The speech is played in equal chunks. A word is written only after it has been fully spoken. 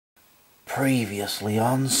Previously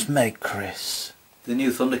on SmegChris. The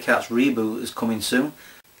new Thundercats reboot is coming soon.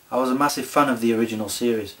 I was a massive fan of the original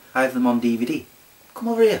series. I have them on DVD. Come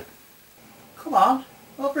over here. Come on,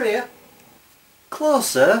 over here.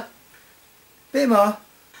 Closer. Bit more.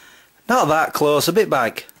 Not that close, a bit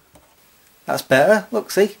back. That's better.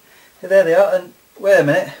 Look, see? There they are, and wait a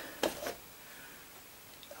minute.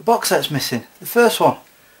 The box set's missing. The first one.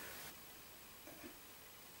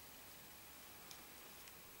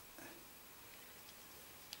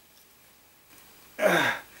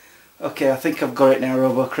 Okay, I think I've got it now,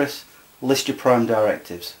 SmegChris. List your prime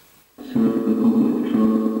directives.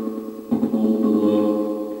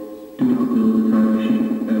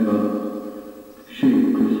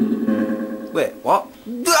 Wait, what?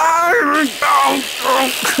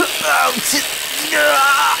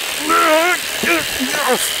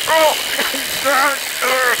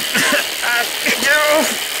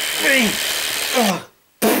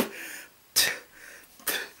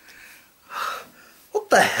 What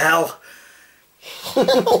the hell?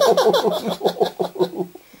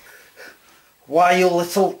 Why, you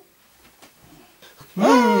little...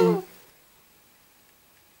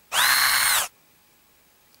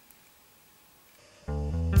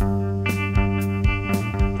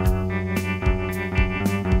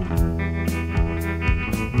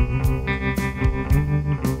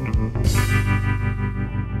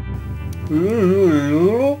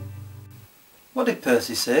 What did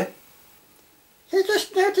Percy say? He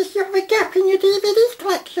just noticed you have a gap in your DVD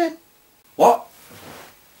collection. What?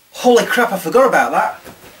 Holy crap, I forgot about that.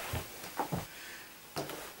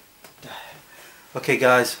 Okay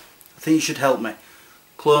guys, I think you should help me.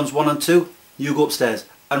 Clones 1 and 2, you go upstairs.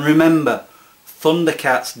 And remember,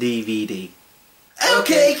 Thundercats DVD.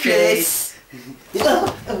 Okay, Chris.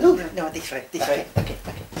 No, this way. Okay.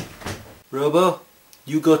 Robo,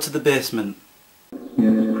 you go to the basement.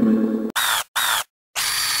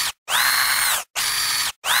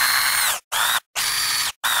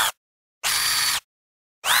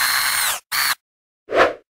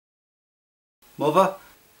 Mother,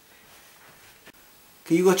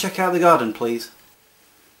 can you go check out the garden, please?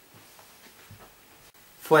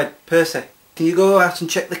 Fred, Percy, can you go out and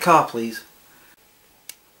check the car, please?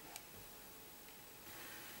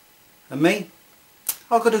 And me?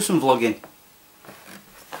 I'll go do some vlogging.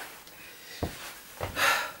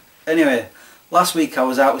 Anyway, last week I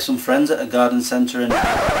was out with some friends at a garden centre and...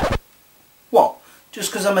 What?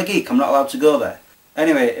 Just because I'm a geek I'm not allowed to go there?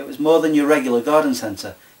 Anyway, it was more than your regular garden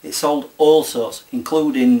centre. It sold all sorts,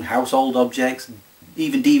 including household objects,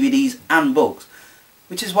 even DVDs and books,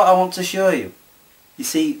 which is what I want to show you. You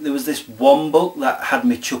see, there was this one book that had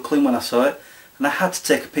me chuckling when I saw it, and I had to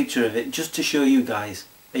take a picture of it just to show you guys.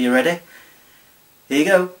 Are you ready? Here you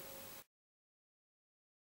go.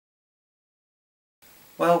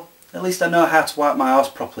 Well, at least I know how to wipe my arse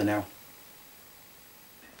properly now.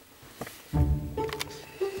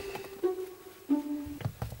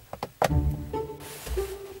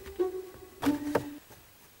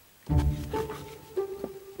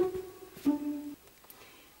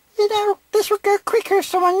 You know, this would go quicker if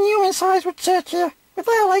someone human size would search here. With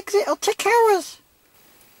our legs it'll take hours.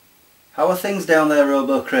 How are things down there,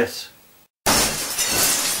 SmegChris?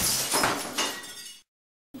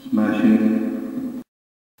 Smashing.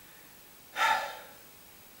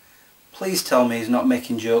 Please tell me he's not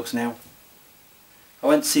making jokes now. I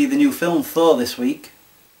went to see the new film Thor this week.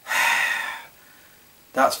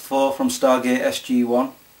 That's Thor from Stargate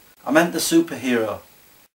SG-1. I meant the superhero.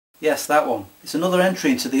 Yes, that one. It's another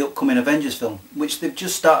entry into the upcoming Avengers film, which they've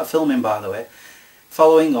just started filming, by the way,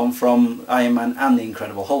 following on from Iron Man and the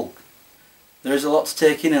Incredible Hulk. There is a lot to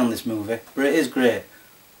take in on this movie, but it is great.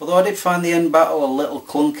 Although I did find the end battle a little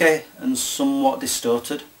clunky and somewhat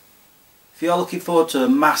distorted. If you are looking forward to a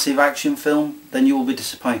massive action film, then you will be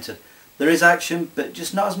disappointed. There is action, but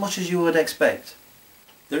just not as much as you would expect.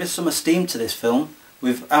 There is some esteem to this film,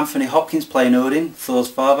 with Anthony Hopkins playing Odin,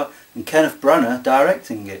 Thor's father, and Kenneth Branagh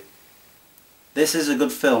directing it. This is a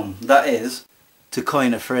good film, that is, to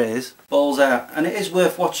coin a phrase, balls out, and it is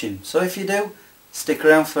worth watching. So if you do, stick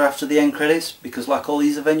around for after the end credits, because like all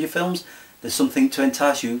these Avenger films, there's something to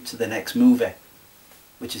entice you to the next movie,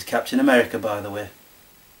 which is Captain America, by the way.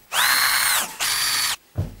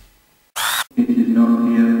 It is not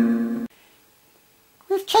here.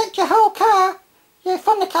 We've checked your whole car. Your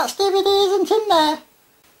Thundercats DVD isn't in there.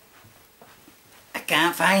 I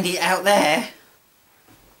can't find it out there.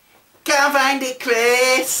 Can't find it,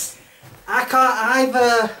 Chris. I can't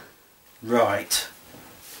either. Right.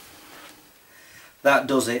 That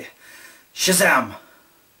does it. Shazam!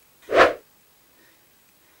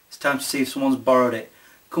 It's time to see if someone's borrowed it.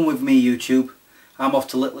 Come with me, YouTube. I'm off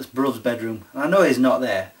to littlest bruv's bedroom, and I know he's not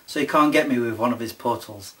there, so he can't get me with one of his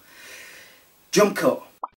portals. Jump cut.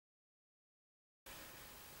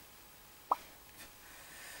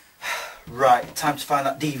 Right, time to find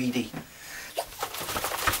that DVD.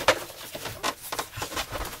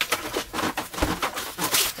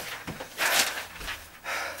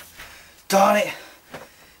 Darn it,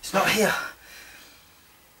 it's not here.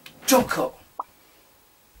 Jump cut.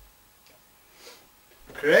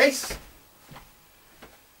 Chris?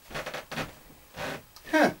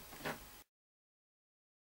 Huh.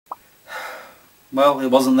 Well, it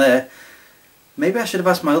wasn't there. Maybe I should have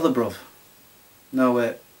asked my other bruv. No,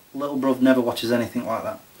 wait. Little bruv never watches anything like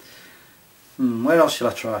that. Where else shall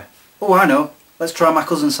I try? Oh, I know. Let's try my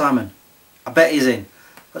cousin Simon. I bet he's in.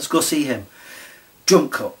 Let's go see him.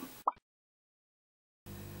 Jump cut.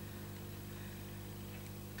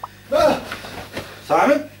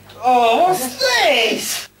 Simon? Oh, what's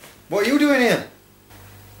this? What are you doing here?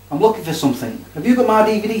 I'm looking for something. Have you got my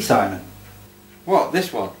DVD, Simon? What,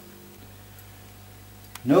 this one?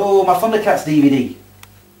 No, my Thundercats DVD.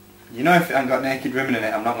 You know if it ain't got naked women in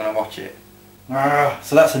it, I'm not going to watch it.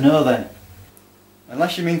 So that's a no then.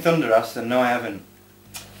 Unless you mean Thunderass, then no I haven't.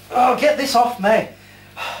 Oh, get this off me.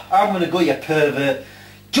 I'm going to go, you pervert.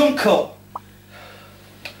 Jump cut.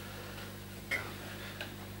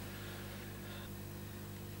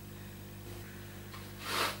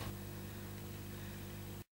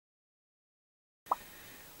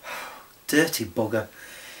 Dirty bugger.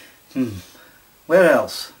 Where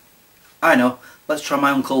else? I know. Let's try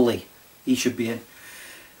my Uncle Lee. He should be in.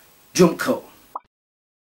 Jump cut.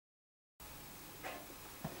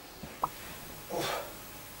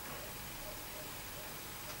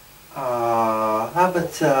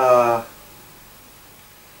 Avatar.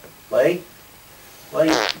 Lee?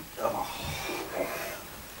 Lee? Oh.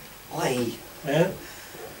 Lee? Yeah?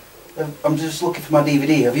 I'm just looking for my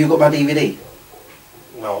DVD. Have you got my DVD?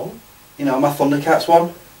 No. You know, my Thundercats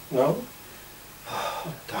one? No.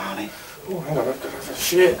 Oh, darn it. Oh, hang on, I've got to have a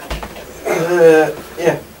shit.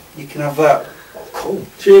 Yeah, you can have that. Oh, cool.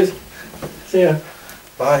 Cheers. See ya.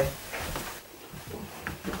 Bye.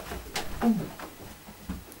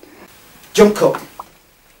 Jump cut.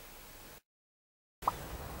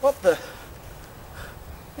 What the?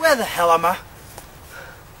 Where the hell am I?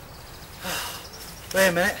 Wait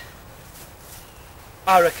a minute.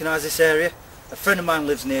 I recognise this area. A friend of mine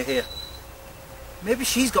lives near here. Maybe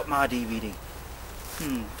she's got my DVD.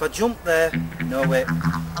 If I jump there... No, wait.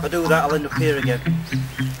 If I do that, I'll end up here again.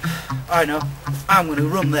 I know. I'm going to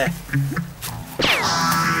run there.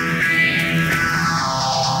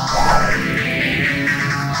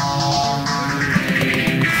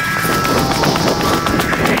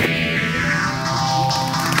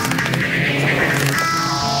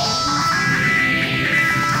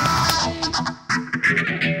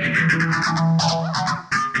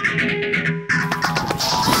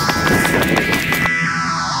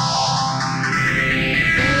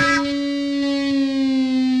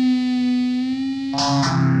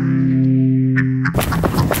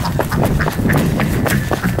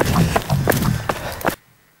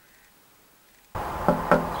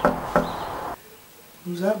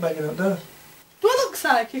 Who's that banging out there? Do I look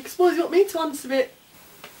psychic? I suppose you want me to answer it.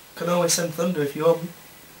 Can always send thunder if you want.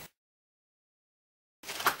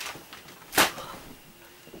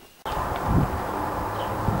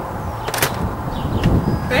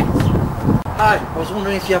 Chris? Hi, I was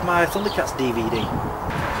wondering if you have my Thundercats DVD.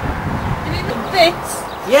 You mean this?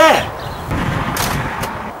 Yeah!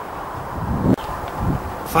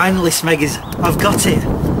 Finally, Smeggies, I've got it.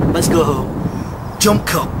 Let's go home. Jump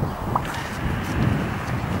cut.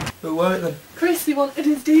 Who were it then? Chris, he wanted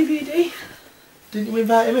his DVD. Didn't you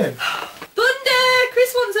invite him in? Thunder!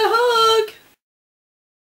 Chris wants a hug!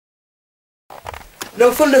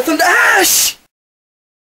 No thunder, thunder, ash!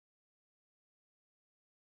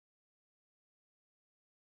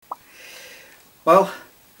 Well,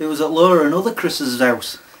 it was at Laura and other Chris's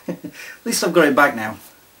house. At least I've got it back now.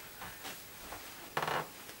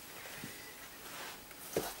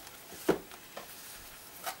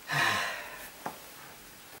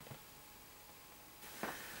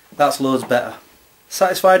 That's loads better.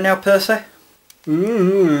 Satisfied now, Percy?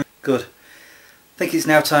 Good. Think it's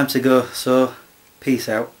now time to go, so peace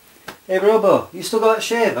out. Hey Robo, you still got that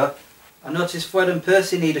shaver? I noticed Fred and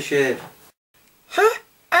Percy need a shave. Huh?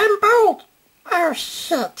 I'm bald. Oh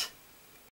shit.